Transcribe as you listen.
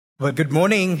Well, good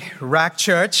morning, RAC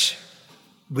Church.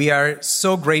 We are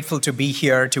so grateful to be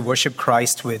here to worship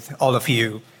Christ with all of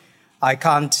you. I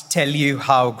can't tell you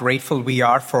how grateful we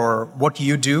are for what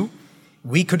you do.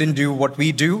 We couldn't do what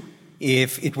we do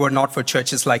if it were not for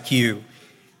churches like you.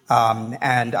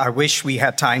 And I wish we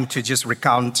had time to just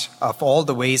recount of all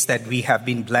the ways that we have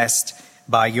been blessed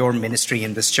by your ministry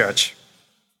in this church.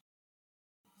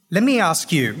 Let me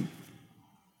ask you,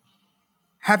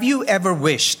 have you ever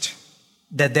wished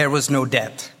that there was no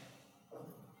death?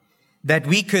 That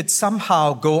we could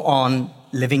somehow go on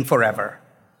living forever?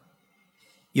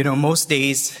 You know, most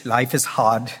days life is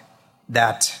hard,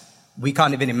 that we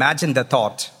can't even imagine the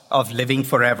thought of living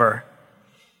forever.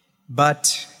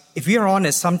 But if we are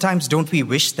honest, sometimes don't we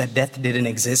wish that death didn't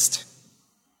exist?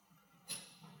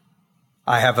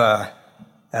 I have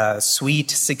a sweet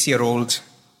 6-year-old.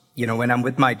 You know, when I'm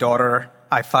with my daughter,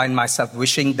 I find myself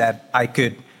wishing that I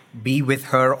could be with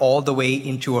her all the way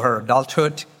into her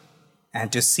adulthood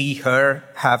and to see her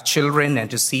have children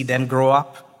and to see them grow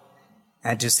up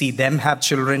and to see them have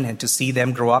children and to see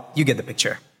them grow up. You get the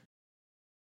picture.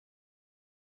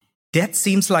 Death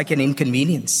seems like an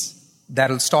inconvenience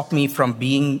that'll stop me from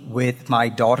being with my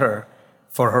daughter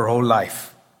for her whole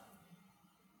life.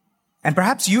 And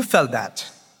perhaps you felt that.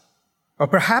 Or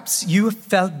perhaps you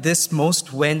felt this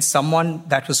most when someone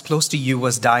that was close to you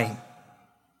was dying.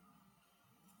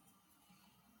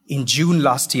 In June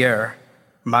last year,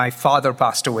 my father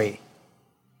passed away.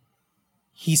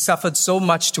 He suffered so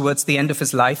much towards the end of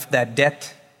his life that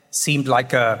death seemed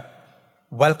like a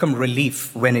welcome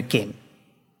relief when it came.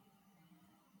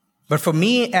 But for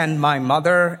me and my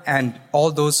mother and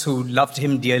all those who loved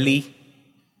him dearly,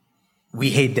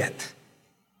 we hate death.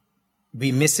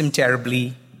 We miss him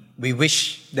terribly. We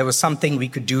wish there was something we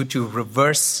could do to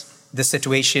reverse the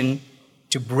situation,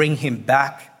 to bring him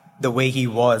back the way he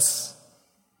was.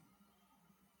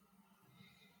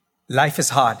 Life is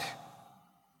hard.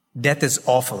 Death is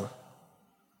awful.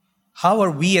 How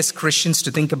are we as Christians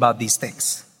to think about these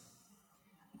things?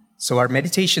 So our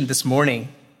meditation this morning,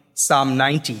 Psalm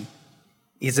 90,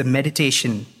 is a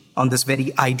meditation on this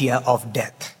very idea of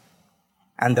death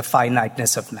and the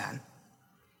finiteness of man.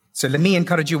 So let me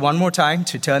encourage you one more time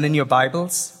to turn in your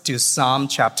Bibles to Psalm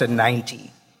chapter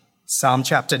 90. Psalm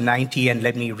chapter 90, and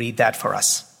let me read that for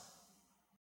us.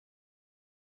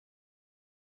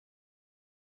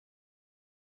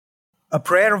 A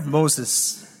prayer of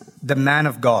Moses, the man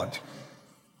of God.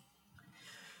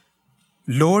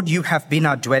 Lord, you have been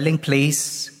our dwelling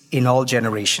place in all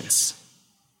generations.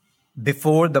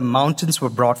 Before the mountains were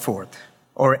brought forth,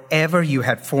 or ever you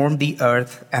had formed the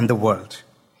earth and the world.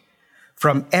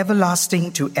 From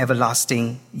everlasting to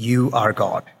everlasting, you are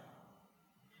God.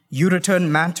 You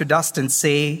return man to dust and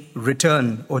say,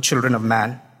 Return, O children of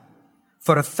man.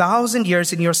 For 1,000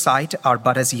 years in your sight are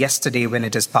but as yesterday when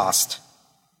it is past,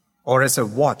 or as a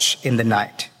watch in the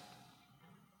night.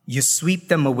 You sweep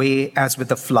them away as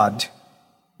with a flood.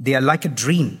 They are like a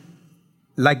dream,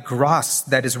 like grass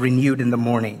that is renewed in the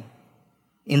morning.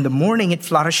 In the morning it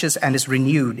flourishes and is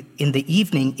renewed. In the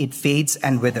evening it fades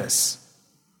and withers.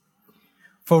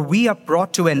 For we are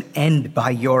brought to an end by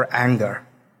your anger.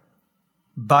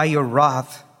 By your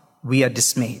wrath we are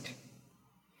dismayed.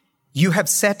 You have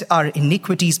set our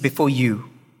iniquities before you,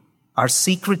 our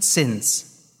secret sins,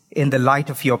 in the light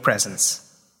of your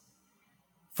presence.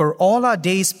 For all our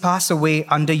days pass away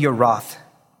under your wrath.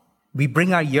 We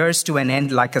bring our years to an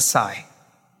end like a sigh.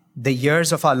 The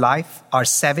years of our life are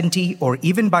 70, or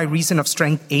even by reason of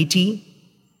strength 80,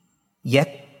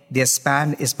 yet their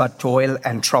span is but toil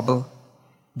and trouble.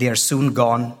 They are soon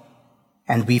gone,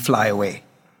 and we fly away.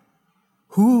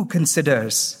 Who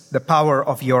considers the power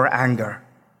of your anger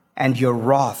and your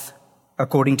wrath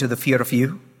according to the fear of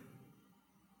you?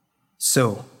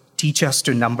 So, teach us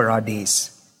to number our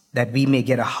days, that we may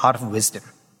get a heart of wisdom.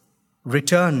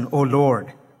 Return, O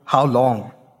Lord, how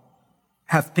long?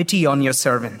 Have pity on your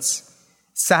servants.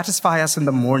 Satisfy us in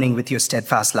the morning with your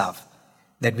steadfast love,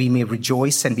 that we may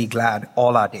rejoice and be glad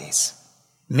all our days.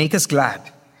 Make us glad,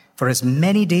 for as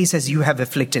many days as you have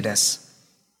afflicted us,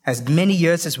 as many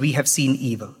years as we have seen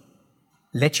evil.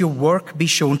 Let your work be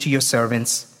shown to your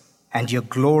servants, and your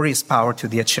glorious power to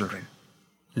their children.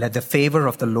 Let the favor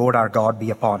of the Lord our God be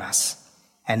upon us,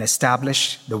 and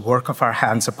establish the work of our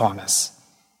hands upon us.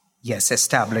 Yes,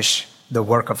 establish the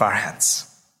work of our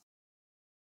hands.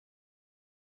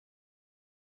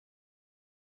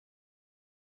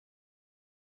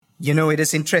 You know, it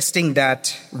is interesting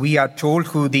that we are told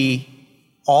who the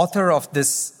author of this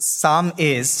psalm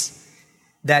is,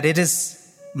 that it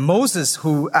is Moses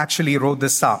who actually wrote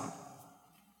this psalm.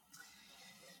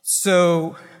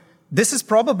 So this is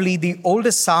probably the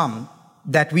oldest psalm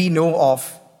that we know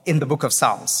of in the book of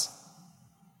Psalms.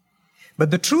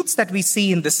 But the truths that we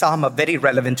see in this psalm are very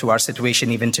relevant to our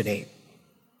situation even today.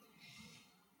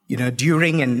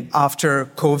 During and after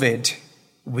COVID,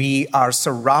 we are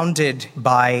surrounded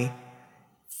by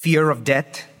fear of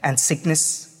death and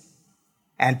sickness,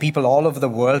 and people all over the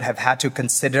world have had to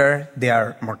consider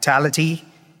their mortality,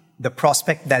 the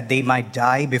prospect that they might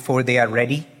die before they are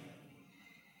ready.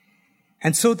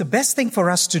 And so the best thing for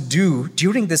us to do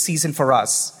during this season for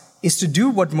us is to do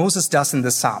what Moses does in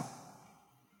this psalm,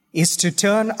 is to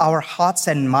turn our hearts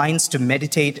and minds to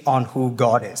meditate on who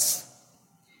God is.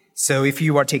 So if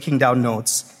you are taking down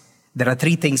notes, there are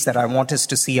 3 things that I want us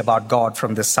to see about God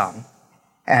from this psalm,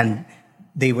 and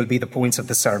they will be the points of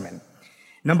the sermon.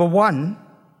 Number 1,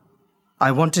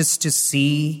 I want us to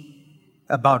see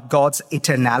about God's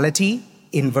eternality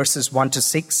in verses 1 to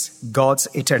 6, God's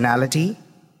eternality.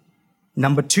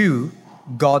 Number 2,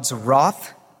 God's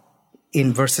wrath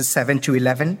in verses 7 to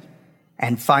 11.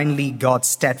 And finally, God's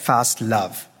steadfast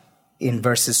love in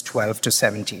verses 12 to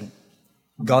 17.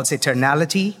 God's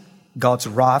eternality, God's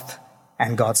wrath,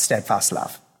 and God's steadfast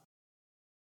love.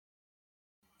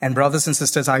 And brothers and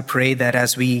sisters, I pray that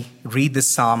as we read this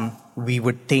psalm, we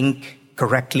would think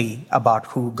correctly about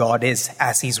who God is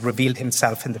as he's revealed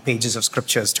himself in the pages of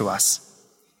scriptures to us.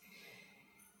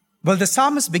 Well, the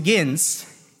psalmist begins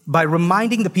by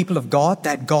reminding the people of God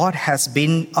that God has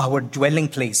been our dwelling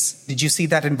place. Did you see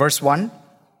that in verse 1?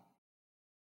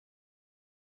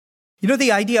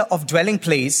 The idea of dwelling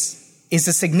place is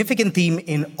a significant theme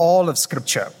in all of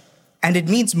Scripture, and it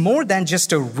means more than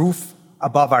just a roof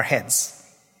above our heads.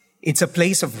 It's a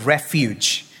place of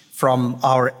refuge from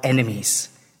our enemies,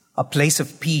 a place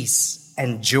of peace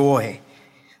and joy,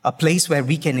 a place where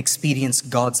we can experience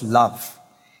God's love.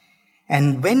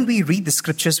 And when we read the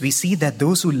scriptures, we see that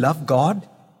those who love God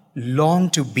long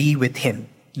to be with him,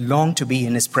 long to be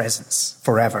in his presence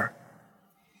forever.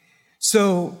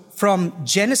 So from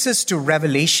Genesis to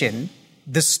Revelation,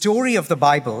 the story of the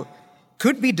Bible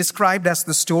could be described as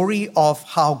the story of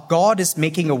how God is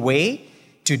making a way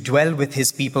to dwell with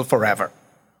his people forever.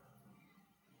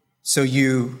 So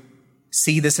you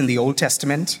see this in the Old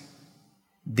Testament.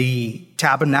 The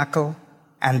tabernacle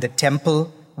and the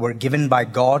temple were given by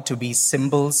God to be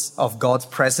symbols of God's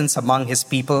presence among his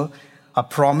people, a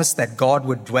promise that God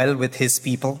would dwell with his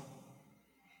people.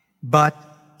 But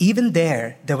even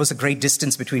there was a great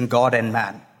distance between God and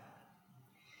man.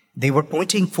 They were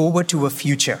pointing forward to a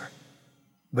future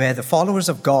where the followers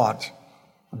of God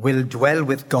will dwell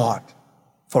with God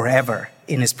forever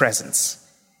in his presence.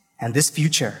 And this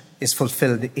future is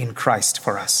fulfilled in Christ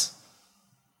for us.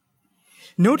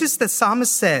 Notice the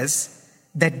psalmist says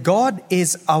that God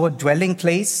is our dwelling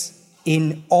place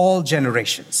in all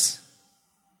generations.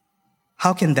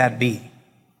 How can that be?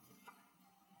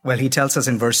 Well, he tells us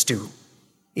in verse 2,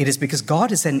 it is because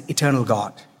God is an eternal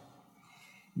God.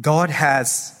 God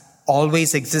has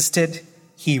always existed.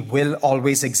 He will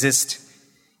always exist.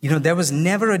 There was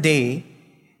never a day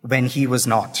when he was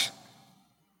not.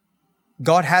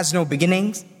 God has no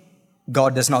beginnings.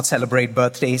 God does not celebrate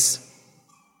birthdays.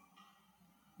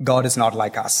 God is not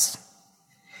like us.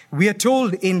 We are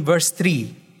told in verse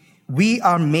 3, we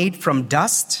are made from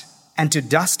dust, and to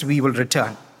dust we will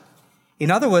return. In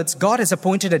other words, God has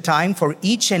appointed a time for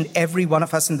each and every one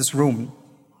of us in this room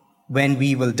when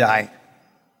we will die.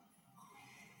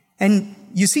 And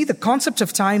you see, the concept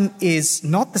of time is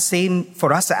not the same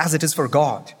for us as it is for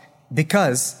God,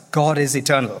 because God is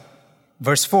eternal.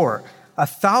 Verse 4,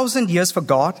 1,000 years for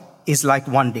God is like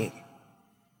one day.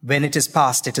 When it is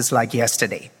past, it is like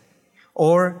yesterday.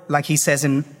 Or, like he says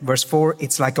in verse 4,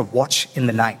 it's like a watch in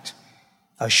the night,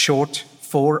 a short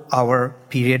 4-hour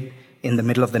period in the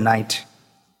middle of the night.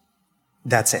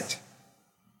 That's it.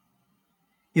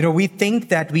 We think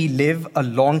that we live a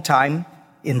long time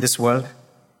in this world,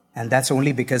 and that's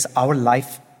only because our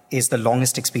life is the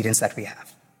longest experience that we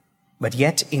have. But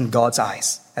yet, in God's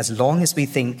eyes, as long as we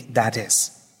think that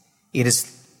is, it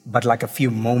is but like a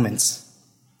few moments.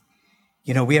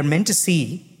 We are meant to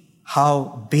see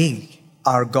how big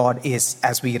our God is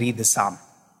as we read the psalm.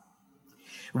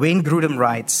 Wayne Grudem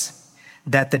writes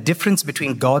that the difference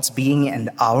between God's being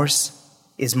and ours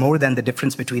is more than the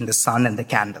difference between the sun and the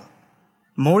candle,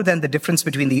 more than the difference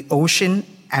between the ocean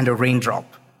and a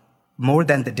raindrop, more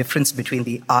than the difference between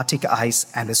the Arctic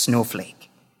ice and a snowflake,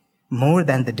 more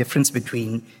than the difference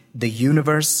between the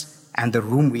universe and the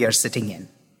room we are sitting in.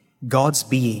 God's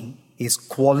being is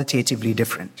qualitatively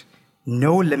different.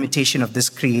 No limitation of this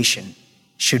creation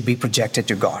should be projected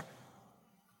to God.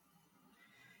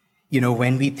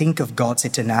 When we think of God's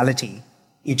eternality,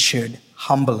 it should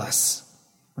humble us.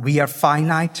 We are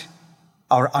finite,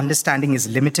 our understanding is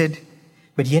limited,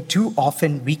 but yet too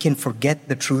often we can forget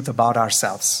the truth about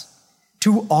ourselves.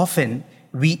 Too often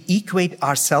we equate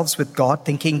ourselves with God,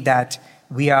 thinking that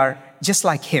we are just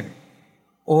like Him,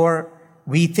 or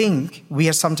we think we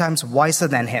are sometimes wiser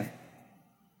than Him.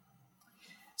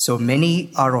 So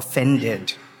many are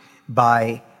offended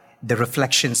by the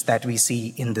reflections that we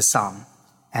see in the psalm,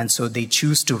 and so they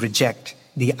choose to reject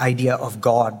the idea of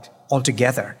God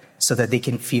altogether so that they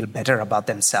can feel better about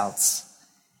themselves.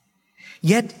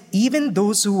 Yet, even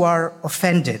those who are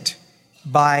offended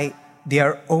by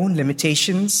their own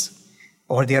limitations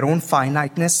or their own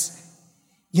finiteness,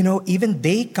 even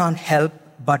they can't help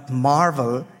but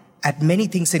marvel at many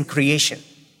things in creation,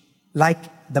 like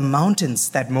the mountains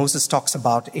that Moses talks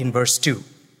about in verse 2.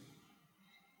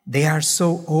 They are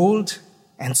so old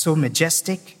and so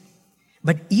majestic,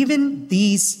 but even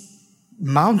these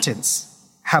mountains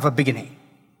have a beginning.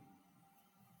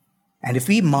 And if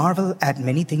we marvel at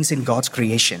many things in God's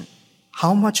creation,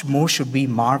 how much more should we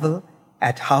marvel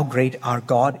at how great our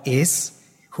God is,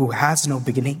 who has no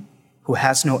beginning, who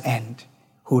has no end,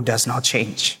 who does not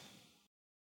change.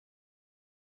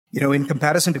 In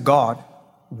comparison to God,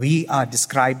 we are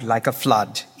described like a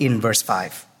flood in verse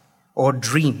 5, or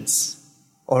dreams,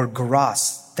 or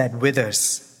grass that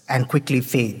withers and quickly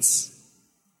fades.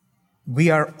 We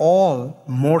are all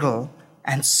mortal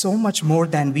and so much more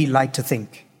than we like to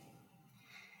think.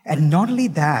 And not only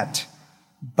that,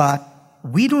 but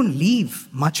we don't leave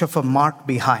much of a mark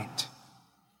behind.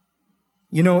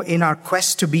 In our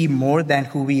quest to be more than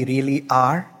who we really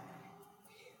are,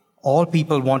 all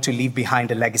people want to leave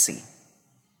behind a legacy.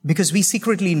 Because we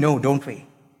secretly know, don't we,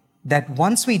 that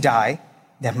once we die,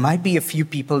 there might be a few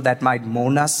people that might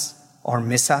mourn us or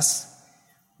miss us.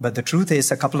 But the truth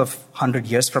is, a couple of 100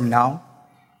 years from now,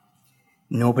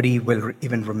 nobody will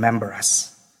even remember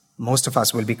us. Most of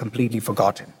us will be completely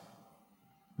forgotten.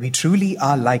 We truly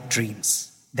are like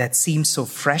dreams that seem so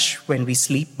fresh when we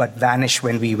sleep but vanish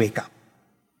when we wake up.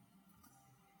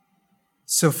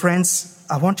 So friends,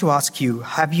 I want to ask you,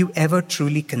 have you ever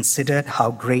truly considered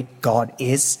how great God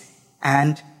is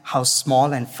and how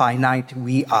small and finite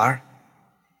we are?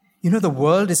 The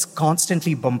world is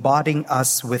constantly bombarding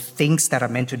us with things that are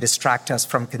meant to distract us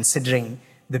from considering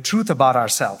the truth about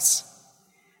ourselves.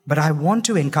 But I want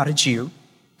to encourage you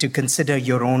to consider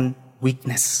your own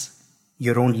weakness,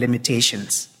 your own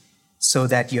limitations, so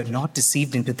that you're not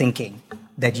deceived into thinking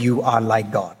that you are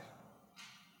like God.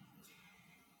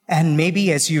 And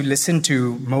maybe as you listen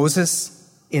to Moses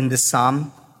in this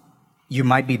psalm, you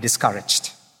might be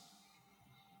discouraged.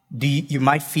 You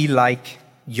might feel like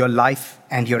your life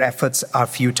and your efforts are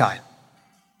futile.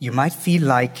 You might feel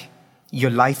like your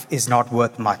life is not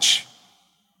worth much.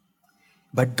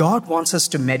 But God wants us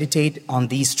to meditate on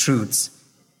these truths,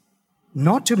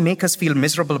 not to make us feel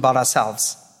miserable about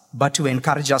ourselves, but to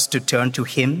encourage us to turn to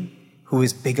Him who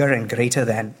is bigger and greater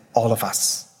than all of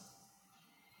us.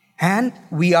 And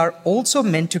we are also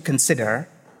meant to consider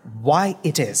why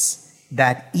it is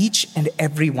that each and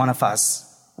every one of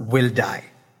us will die.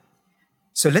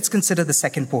 So let's consider the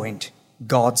second point,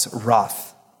 God's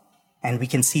wrath. And we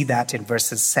can see that in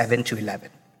verses 7 to 11.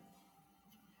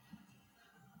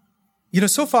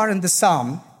 So far in the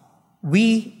psalm,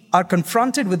 we are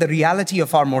confronted with the reality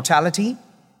of our mortality,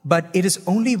 but it is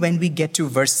only when we get to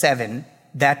verse 7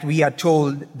 that we are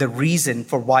told the reason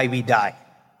for why we die.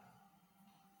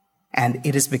 And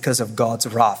it is because of God's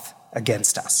wrath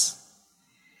against us.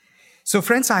 So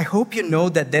friends, I hope you know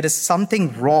that there is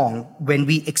something wrong when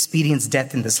we experience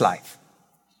death in this life.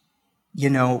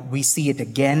 We see it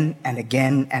again and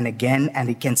again and again, and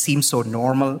it can seem so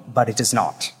normal, but it is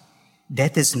not.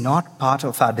 Death is not part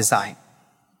of our design.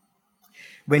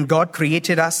 When God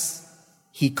created us,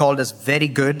 He called us very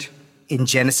good in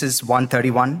Genesis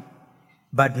 1:31,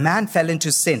 but man fell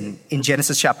into sin in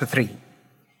Genesis chapter 3.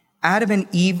 Adam and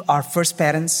Eve, our first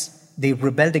parents, they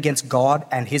rebelled against God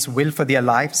and His will for their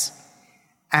lives,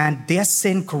 and their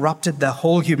sin corrupted the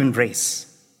whole human race.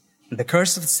 The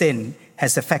curse of sin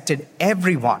has affected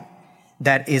everyone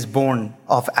that is born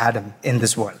of Adam in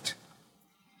this world.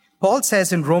 Paul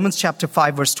says in Romans chapter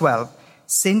 5, verse 12,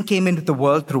 sin came into the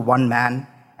world through one man,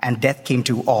 and death came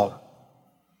to all.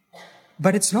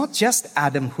 But it's not just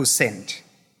Adam who sinned.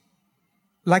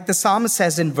 Like the psalmist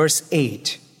says in verse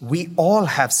 8, we all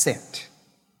have sinned.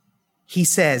 He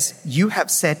says, you have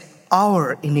set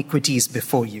our iniquities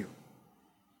before you.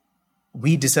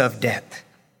 We deserve death.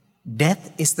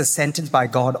 Death is the sentence by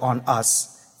God on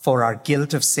us for our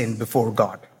guilt of sin before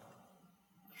God.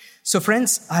 So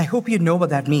friends, I hope you know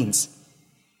what that means.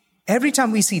 Every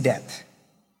time we see death,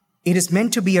 it is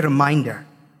meant to be a reminder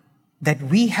that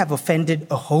we have offended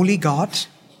a holy God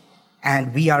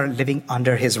and we are living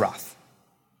under his wrath.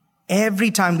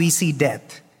 Every time we see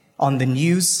death on the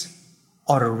news,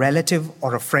 or a relative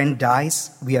or a friend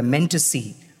dies, we are meant to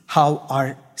see how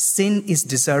our sin is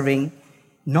deserving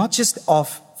not just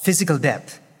of physical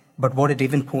death, but what it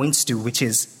even points to, which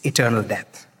is eternal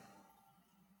death.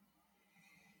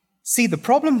 See, the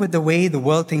problem with the way the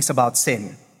world thinks about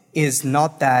sin is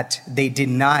not that they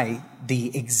deny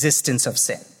the existence of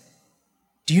sin.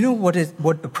 Do you know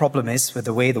what the problem is with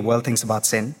the way the world thinks about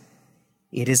sin?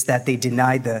 It is that they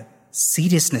deny the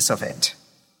seriousness of it.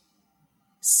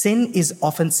 Sin is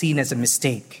often seen as a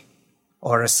mistake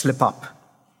or a slip-up,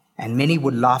 and many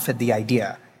would laugh at the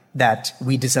idea that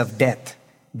we deserve death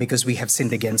because we have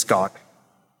sinned against God.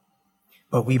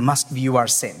 But we must view our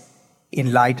sin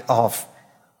in light of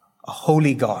a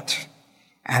holy God,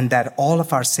 and that all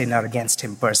of our sin are against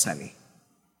him personally.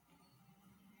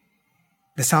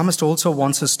 The psalmist also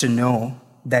wants us to know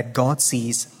that God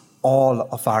sees all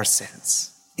of our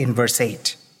sins. In verse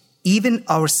 8, even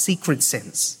our secret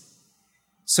sins.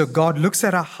 So God looks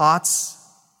at our hearts.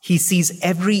 He sees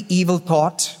every evil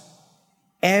thought,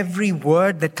 every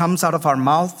word that comes out of our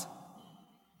mouth,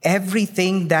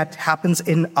 everything that happens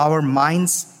in our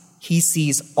minds. He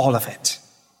sees all of it.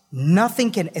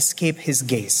 Nothing can escape his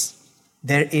gaze.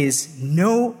 There is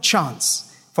no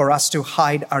chance for us to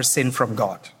hide our sin from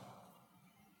God.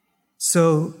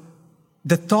 So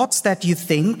the thoughts that you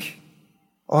think,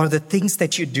 or the things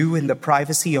that you do in the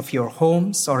privacy of your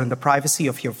homes or in the privacy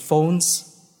of your phones,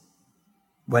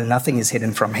 well, nothing is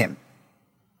hidden from him.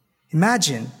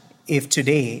 Imagine if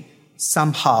today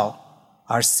somehow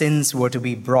our sins were to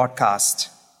be broadcast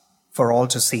for all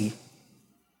to see.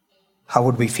 How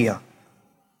would we feel?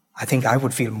 I think I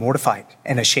would feel mortified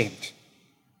and ashamed.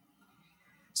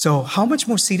 So how much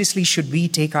more seriously should we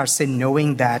take our sin,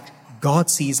 knowing that God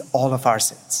sees all of our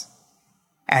sins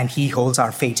and he holds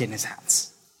our fate in his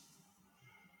hands?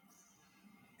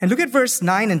 And look at verse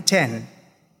 9 and 10.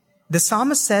 The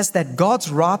psalmist says that God's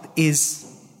wrath is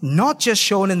not just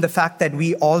shown in the fact that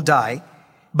we all die,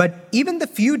 but even the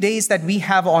few days that we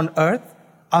have on earth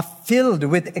are filled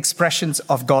with expressions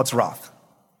of God's wrath.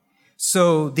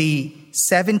 So the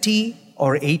 70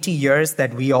 or 80 years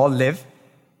that we all live,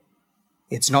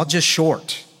 it's not just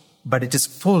short, but it is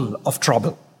full of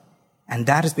trouble. And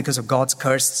that is because of God's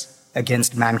curse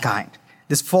against mankind.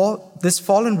 This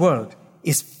fallen world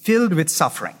is filled with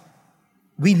suffering.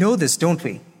 We know this, don't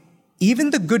we?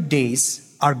 Even the good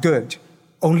days are good,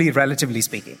 only relatively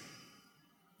speaking.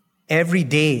 Every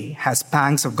day has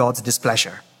pangs of God's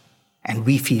displeasure, and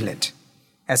we feel it.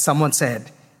 As someone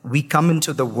said, we come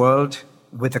into the world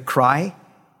with a cry,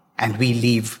 and we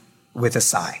leave with a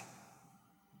sigh.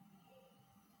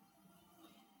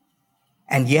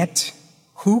 And yet,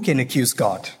 who can accuse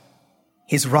God?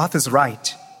 His wrath is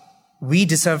right. We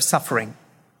deserve suffering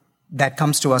that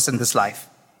comes to us in this life.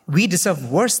 We deserve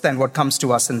worse than what comes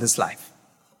to us in this life.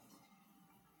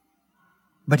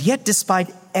 But yet,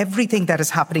 despite everything that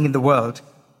is happening in the world,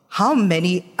 how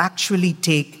many actually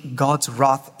take God's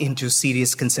wrath into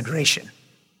serious consideration?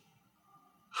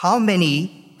 How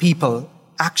many people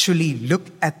actually look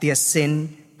at their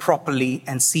sin properly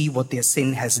and see what their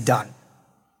sin has done?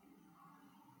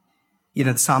 You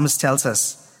know, the psalmist tells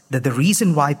us that the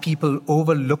reason why people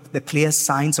overlook the clear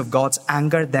signs of God's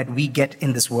anger that we get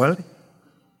in this world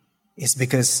is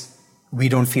because we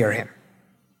don't fear him.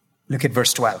 Look at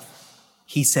verse 12.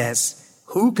 He says,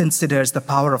 "Who considers the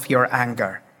power of your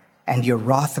anger and your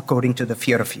wrath according to the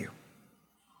fear of you?"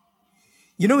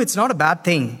 You know, it's not a bad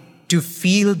thing to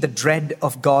feel the dread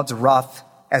of God's wrath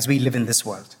as we live in this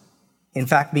world. In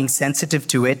fact, being sensitive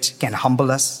to it can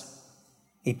humble us.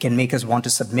 It can make us want to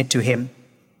submit to him.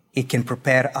 It can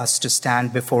prepare us to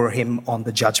stand before him on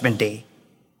the judgment day.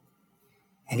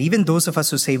 And even those of us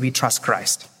who say we trust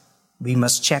Christ, we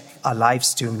must check our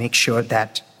lives to make sure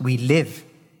that we live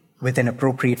with an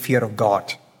appropriate fear of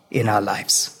God in our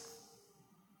lives.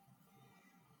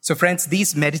 So friends,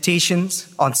 these meditations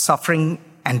on suffering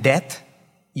and death,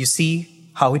 you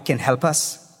see how it can help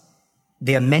us?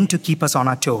 They are meant to keep us on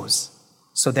our toes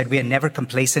so that we are never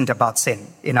complacent about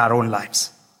sin in our own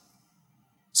lives.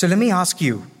 So let me ask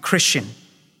you, Christian,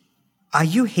 are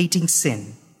you hating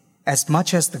sin as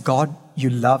much as the God you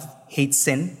love hates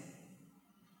sin?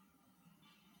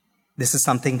 This is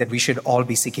something that we should all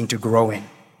be seeking to grow in.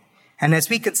 And as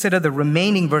we consider the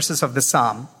remaining verses of the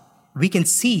psalm, we can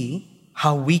see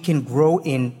how we can grow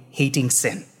in hating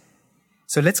sin.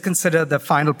 So let's consider the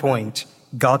final point,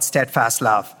 God's steadfast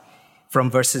love, from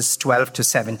verses 12 to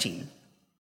 17.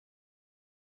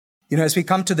 You know, as we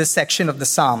come to this section of the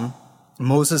psalm,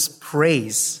 Moses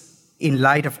prays in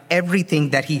light of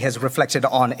everything that he has reflected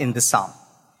on in the psalm.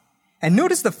 And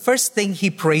notice the first thing he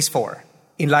prays for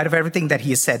in light of everything that he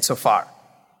has said so far.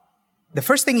 The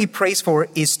first thing he prays for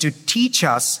is to teach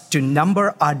us to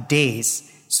number our days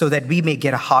so that we may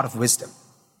get a heart of wisdom.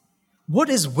 What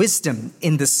is wisdom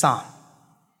in this psalm?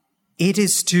 It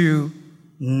is to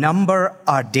number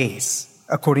our days,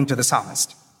 according to the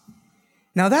psalmist.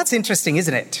 Now that's interesting,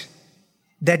 isn't it?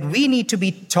 That we need to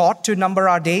be taught to number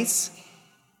our days.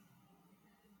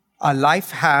 Our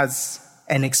life has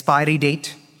an expiry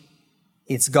date.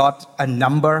 It's got a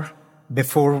number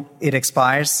before it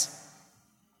expires.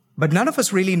 But none of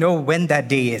us really know when that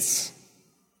day is.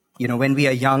 When we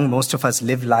are young, most of us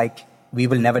live like we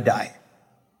will never die.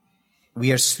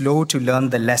 We are slow to learn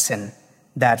the lesson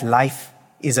that life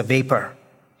is a vapor.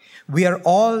 We are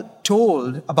all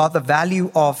told about the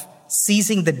value of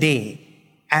seizing the day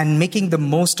and making the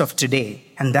most of today,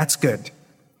 and that's good.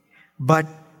 But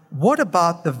what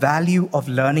about the value of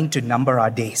learning to number our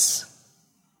days?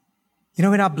 In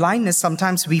our blindness,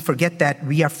 sometimes we forget that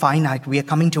we are finite, we are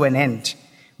coming to an end.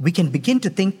 We can begin to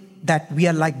think that we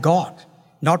are like God,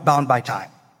 not bound by time.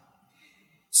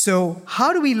 So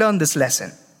how do we learn this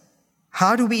lesson?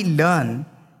 How do we learn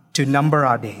to number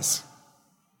our days?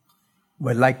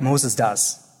 Well, like Moses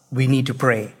does, we need to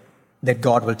pray that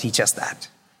God will teach us that.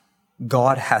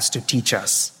 God has to teach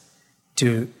us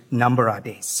to number our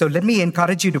days. So let me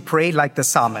encourage you to pray like the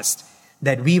psalmist,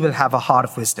 that we will have a heart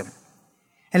of wisdom.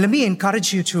 And let me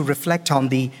encourage you to reflect on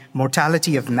the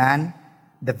mortality of man,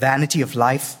 the vanity of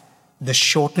life, the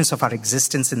shortness of our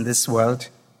existence in this world.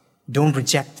 Don't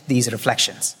reject these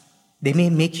reflections. They may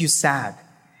make you sad,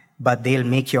 but they'll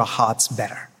make your hearts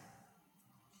better.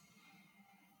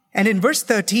 And in verse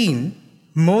 13,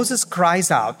 Moses cries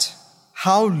out,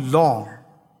 "How long?"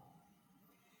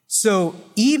 So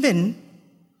even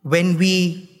when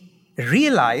we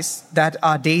realize that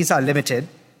our days are limited,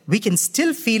 we can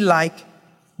still feel like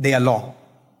they are long.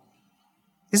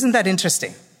 Isn't that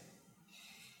interesting?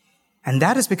 And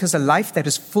that is because a life that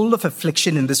is full of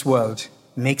affliction in this world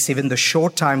makes even the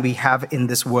short time we have in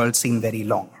this world seem very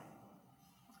long.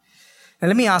 Now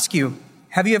let me ask you,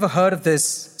 have you ever heard of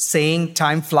this saying,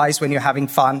 time flies when you're having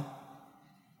fun?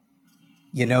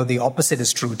 The opposite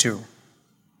is true too.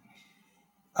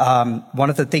 One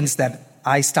of the things that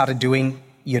I started doing,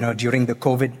 during the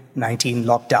COVID-19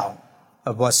 lockdown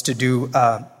was to do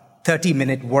a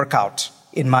 30-minute workout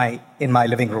in my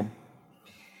living room.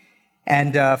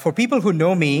 And for people who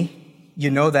know me,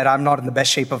 you know that I'm not in the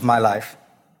best shape of my life.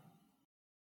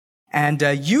 And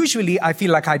usually I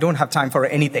feel like I don't have time for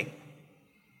anything.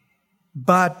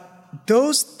 But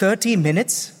those 30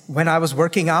 minutes when I was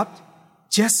working out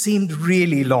just seemed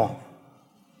really long.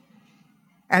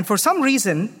 And for some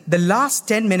reason, the last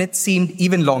 10 minutes seemed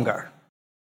even longer.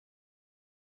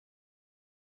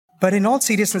 But in all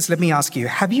seriousness, let me ask you,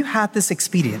 have you had this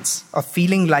experience of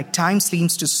feeling like time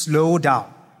seems to slow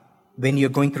down when you're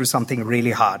going through something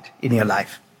really hard in your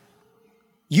life?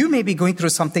 You may be going through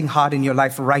something hard in your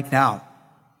life right now,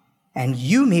 and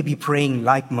you may be praying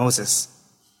like Moses,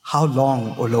 "How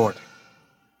long, O Lord?"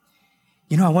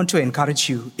 I want to encourage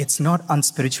you, it's not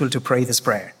unspiritual to pray this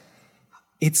prayer.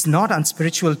 It's not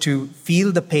unspiritual to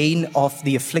feel the pain of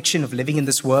the affliction of living in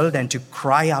this world and to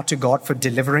cry out to God for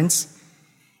deliverance.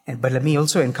 But let me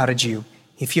also encourage you,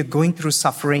 if you're going through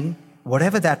suffering,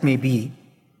 whatever that may be,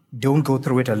 don't go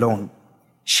through it alone.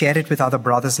 Share it with other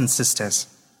brothers and sisters.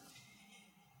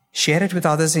 Share it with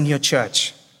others in your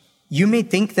church. You may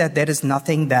think that there is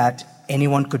nothing that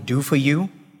anyone could do for you,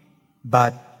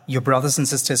 but your brothers and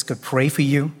sisters could pray for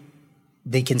you.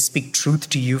 They can speak truth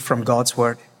to you from God's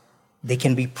word. They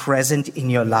can be present in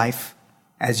your life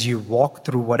as you walk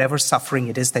through whatever suffering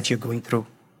it is that you're going through.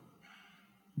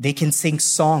 They can sing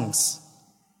songs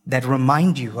that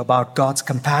remind you about God's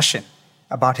compassion,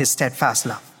 about His steadfast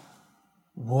love.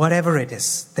 Whatever it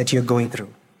is that you're going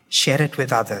through, share it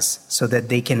with others so that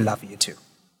they can love you too.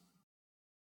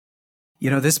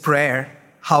 This prayer,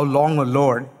 "How long, O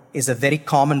Lord?" is a very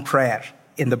common prayer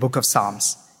in the book of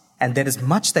Psalms. And there is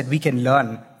much that we can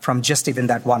learn from just even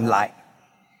that one line.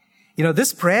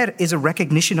 This prayer is a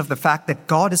recognition of the fact that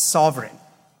God is sovereign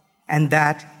and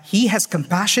that He has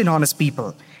compassion on His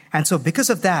people. And so because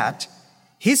of that,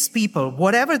 His people,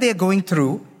 whatever they're going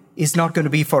through, is not going to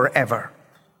be forever.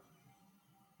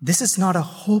 This is not a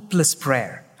hopeless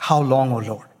prayer, "How long, O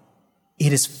Lord?"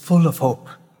 It is full of hope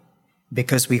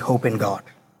because we hope in God.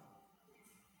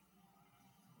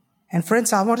 And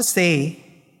friends, I want to say,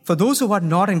 for those who are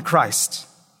not in Christ,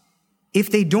 if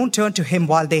they don't turn to Him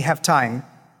while they have time,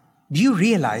 do you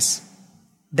realize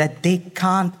that they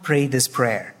can't pray this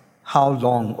prayer, "How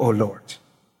long, O Lord?"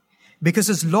 Because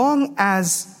as long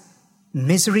as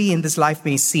misery in this life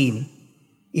may seem,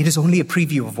 It is only a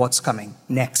preview of what's coming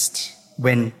next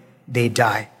when they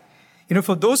die.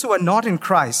 For those who are not in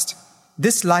Christ,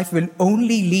 this life will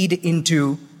only lead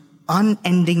into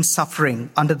unending suffering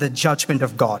under the judgment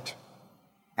of God.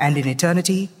 And in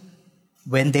eternity,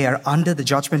 when they are under the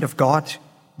judgment of God,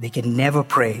 they can never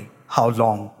pray, "How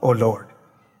long, O Lord?"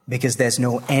 because there's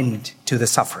no end to the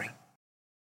suffering.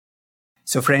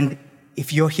 So friend,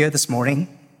 if you're here this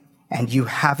morning and you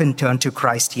haven't turned to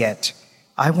Christ yet,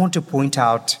 I want to point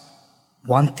out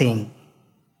one thing,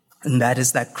 and that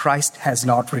is that Christ has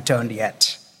not returned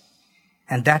yet.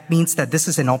 And that means that this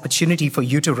is an opportunity for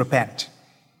you to repent.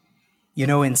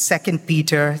 In 2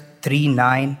 Peter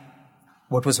 3:9,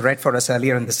 what was read for us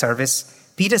earlier in the service,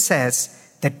 Peter says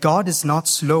that God is not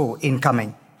slow in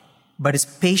coming, but is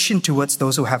patient towards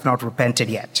those who have not repented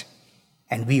yet.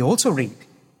 And we also read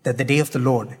that the day of the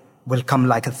Lord will come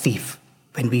like a thief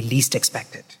when we least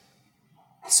expect it.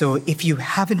 So if you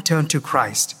haven't turned to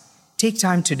Christ, take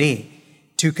time today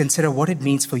to consider what it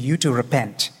means for you to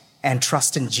repent and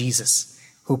trust in Jesus,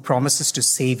 who promises to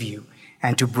save you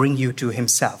and to bring you to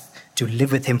himself, to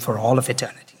live with him for all of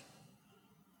eternity.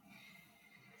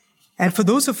 And for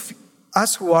those of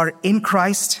us who are in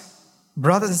Christ,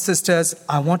 brothers and sisters,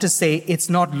 I want to say it's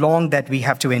not long that we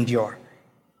have to endure.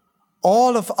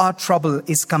 All of our trouble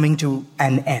is coming to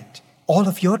an end. All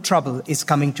of your trouble is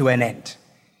coming to an end.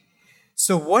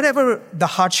 So whatever the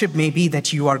hardship may be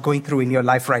that you are going through in your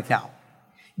life right now,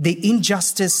 the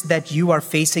injustice that you are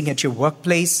facing at your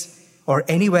workplace or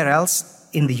anywhere else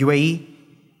in the UAE,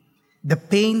 the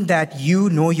pain that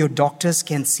your doctors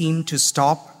can seem to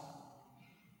stop,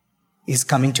 is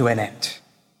coming to an end.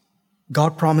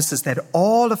 God promises that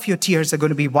all of your tears are going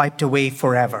to be wiped away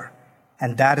forever.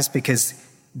 And that is because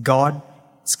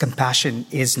God's compassion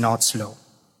is not slow.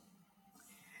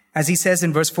 As he says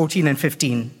in verse 14 and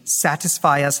 15,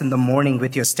 "Satisfy us in the morning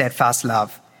with your steadfast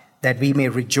love, that we may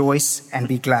rejoice and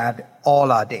be glad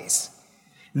all our days.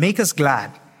 Make us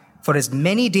glad for as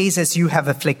many days as you have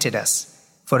afflicted us,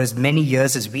 for as many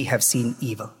years as we have seen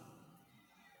evil."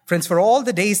 Friends, for all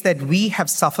the days that we have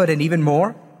suffered and even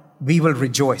more, we will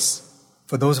rejoice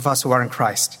for those of us who are in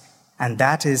Christ. And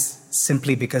that is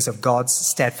simply because of God's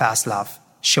steadfast love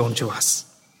shown to us.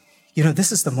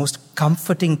 This is the most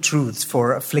comforting truths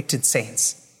for afflicted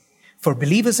saints. For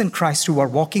believers in Christ who are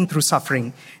walking through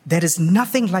suffering, there is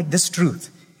nothing like this truth,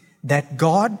 that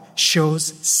God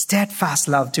shows steadfast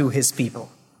love to his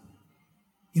people.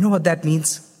 You know what that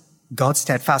means? God's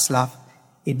steadfast love.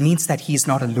 It means that he is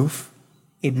not aloof.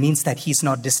 It means that he's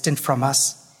not distant from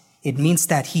us. It means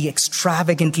that he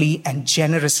extravagantly and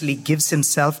generously gives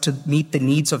himself to meet the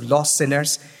needs of lost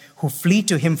sinners who flee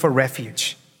to him for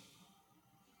refuge.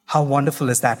 How wonderful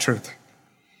is that truth?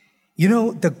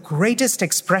 The greatest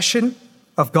expression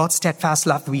of God's steadfast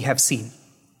love we have seen,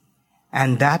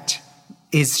 and that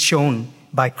is shown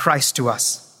by Christ to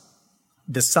us.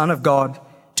 The Son of God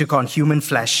took on human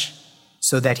flesh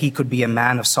so that he could be a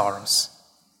man of sorrows.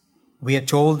 We are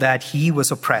told that he was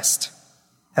oppressed,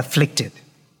 afflicted,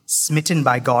 smitten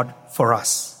by God for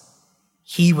us.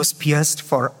 He was pierced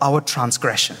for our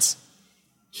transgressions.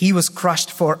 He was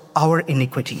crushed for our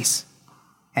iniquities.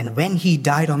 And when he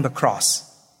died on the cross,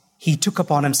 he took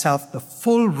upon himself the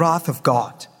full wrath of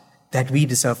God that we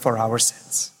deserve for our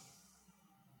sins.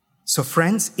 So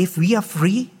friends, if we are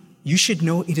free, you should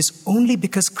know it is only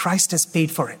because Christ has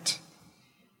paid for it.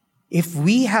 If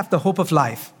we have the hope of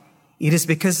life, it is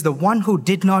because the one who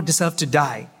did not deserve to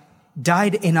die,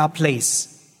 died in our place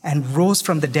and rose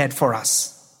from the dead for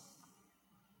us.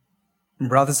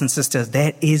 Brothers and sisters,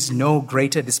 there is no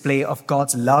greater display of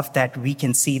God's love that we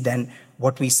can see than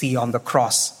what we see on the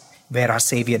cross where our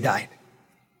Savior died.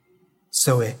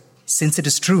 So, since it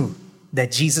is true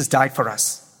that Jesus died for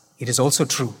us, it is also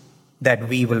true that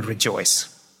we will rejoice.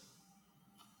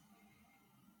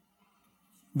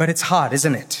 But it's hard,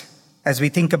 isn't it? As we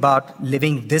think about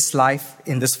living this life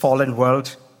in this fallen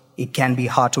world, it can be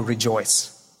hard to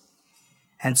rejoice.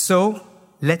 And so,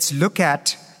 let's look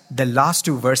at the last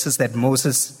two verses that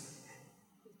Moses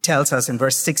tells us in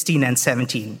verse 16 and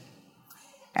 17,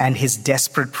 and his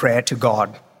desperate prayer to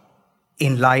God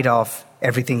in light of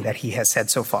everything that he has said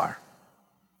so far.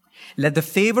 Let the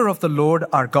favor of the Lord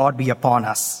our God be upon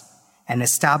us, and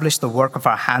establish the work of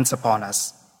our hands upon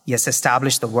us. Yes,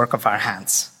 establish the work of our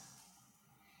hands.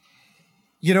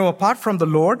 Apart from the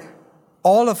Lord,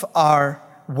 all of our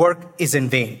work is in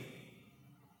vain.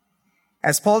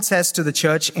 As Paul says to the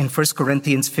church in 1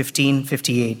 Corinthians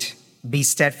 15:58, be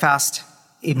steadfast,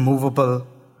 immovable,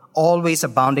 always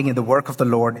abounding in the work of the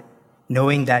Lord,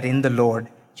 knowing that in the Lord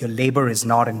your labor is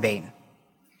not in vain.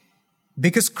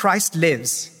 Because Christ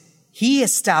lives, he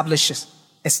establishes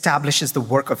establishes the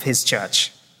work of his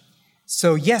church.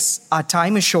 So yes, our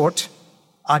time is short,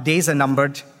 our days are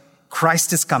numbered,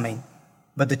 Christ is coming,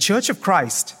 but the church of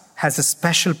Christ has a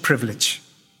special privilege.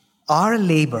 Our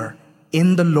labor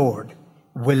in the Lord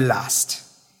will last.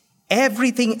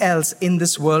 Everything else in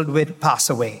this world will pass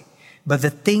away, but the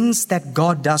things that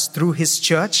God does through his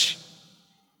church,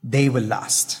 they will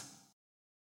last.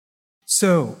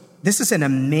 So this is an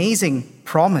amazing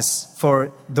promise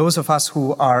for those of us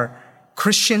who are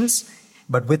Christians,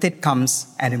 but with it comes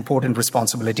an important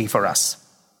responsibility for us.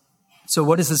 So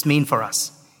what does this mean for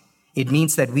us? It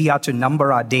means that we are to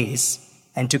number our days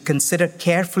and to consider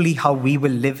carefully how we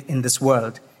will live in this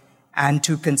world and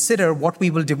to consider what we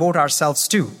will devote ourselves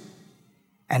to.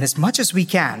 And as much as we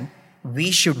can, we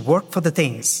should work for the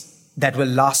things that will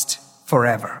last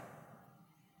forever.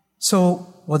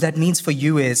 So what that means for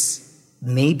you is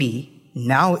maybe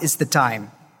now is the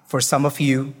time for some of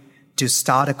you to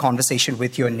start a conversation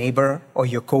with your neighbor or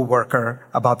your co-worker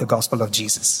about the gospel of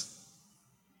Jesus.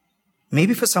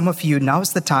 Maybe for some of you, now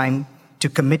is the time to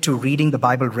commit to reading the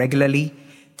Bible regularly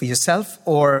for yourself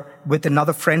or with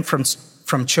another friend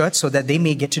from church so that they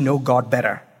may get to know God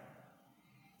better.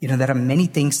 There are many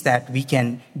things that we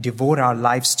can devote our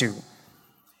lives to.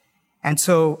 And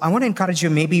so I want to encourage you,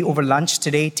 maybe over lunch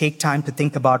today, take time to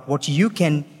think about what you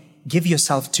can give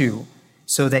yourself to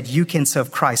so that you can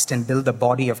serve Christ and build the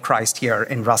body of Christ here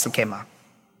in Ras Al Khaimah.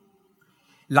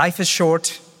 Life is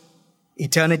short.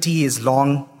 Eternity is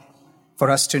long. For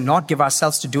us to not give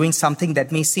ourselves to doing something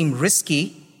that may seem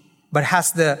risky, but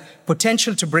has the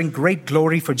potential to bring great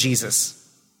glory for Jesus.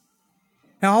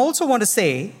 Now, I also want to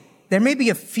say, there may be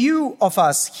a few of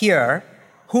us here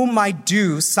who might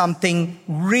do something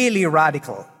really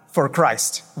radical for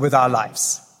Christ with our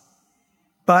lives.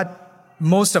 But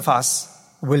most of us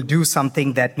will do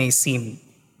something that may seem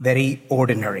very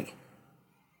ordinary.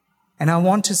 And I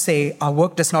want to say our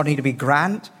work does not need to be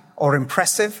grand or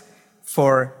impressive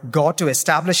for God to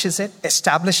establish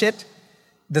it.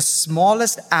 The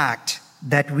smallest act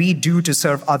that we do to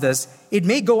serve others, it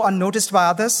may go unnoticed by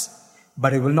others,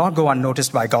 but it will not go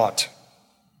unnoticed by God.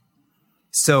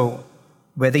 So,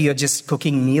 whether you're just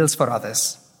cooking meals for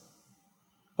others,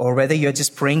 or whether you're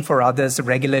just praying for others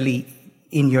regularly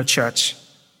in your church,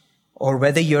 or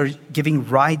whether you're giving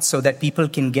rides so that people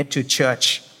can get to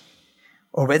church,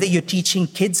 or whether you're teaching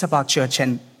kids about church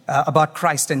and about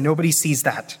Christ and nobody sees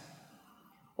that,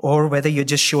 or whether you're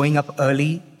just showing up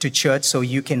early to church so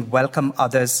you can welcome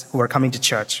others who are coming to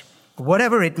church.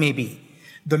 Whatever it may be,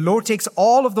 the Lord takes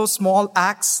all of those small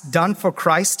acts done for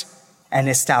Christ and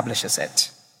establishes it.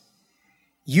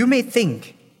 You may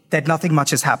think that nothing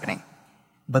much is happening,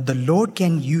 but the Lord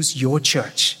can use your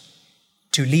church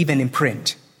to leave an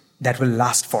imprint that will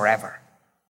last forever.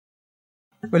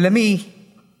 Well, let me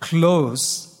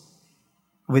close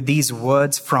with these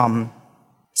words from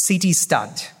C.T.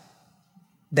 Studd,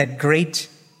 that great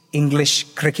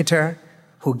English cricketer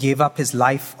who gave up his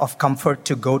life of comfort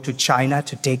to go to China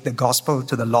to take the gospel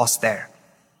to the lost there.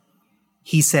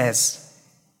 He says,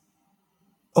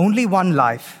 "Only one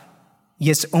life,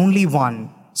 yes, only one,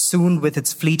 soon with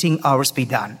its fleeting hours be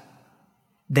done.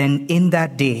 Then in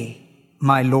that day,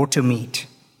 my Lord to meet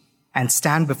and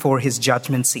stand before his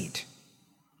judgment seat.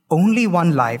 Only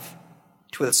one life,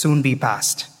 'twill soon be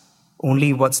past.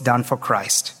 Only what's done for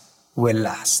Christ will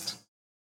last."